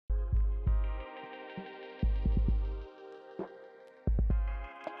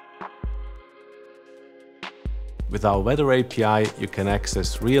With our Weather API, you can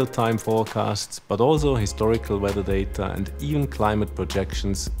access real-time forecasts, but also historical weather data and even climate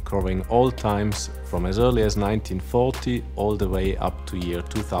projections covering all times from as early as 1940 all the way up to year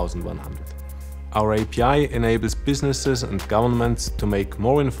 2100. Our API enables businesses and governments to make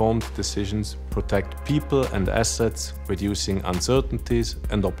more informed decisions, protect people and assets, reducing uncertainties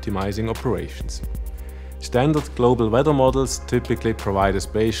and optimizing operations. Standard global weather models typically provide a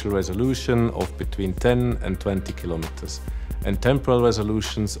spatial resolution of between 10 and 20 kilometers and temporal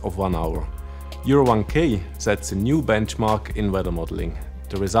resolutions of 1 hour. EURO1k sets a new benchmark in weather modeling.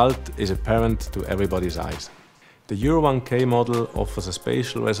 The result is apparent to everybody's eyes. The EURO1k model offers a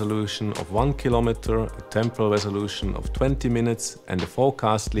spatial resolution of 1 kilometer, a temporal resolution of 20 minutes and a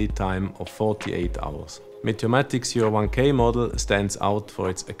forecast lead time of 48 hours. Meteomatic's EURO1k model stands out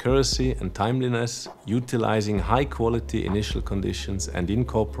for its accuracy and timeliness, utilizing high-quality initial conditions and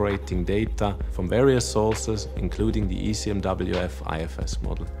incorporating data from various sources, including the ECMWF IFS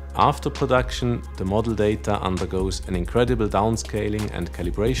model. After production, the model data undergoes an incredible downscaling and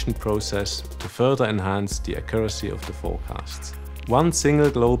calibration process to further enhance the accuracy of the forecasts. One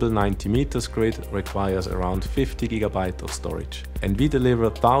single global 90 meters grid requires around 50 GB of storage, and we deliver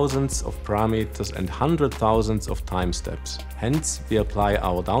thousands of parameters and hundred thousands of time steps. Hence, we apply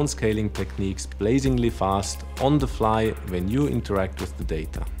our downscaling techniques blazingly fast, on the fly, when you interact with the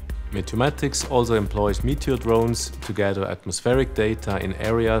data. Meteomatics also employs Meteodrones to gather atmospheric data in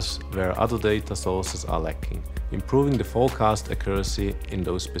areas where other data sources are lacking, improving the forecast accuracy in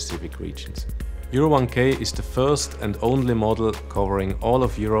those specific regions. EURO1k is the first and only model covering all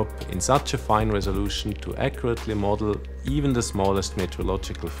of Europe in such a fine resolution to accurately model even the smallest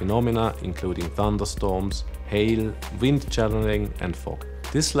meteorological phenomena, including thunderstorms, hail, wind channeling and fog.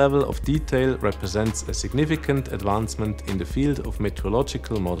 This level of detail represents a significant advancement in the field of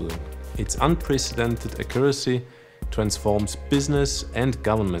meteorological modeling. Its unprecedented accuracy transforms business and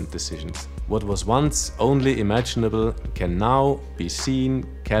government decisions. What was once only imaginable can now be seen,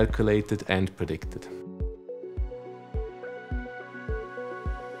 calculated and predicted.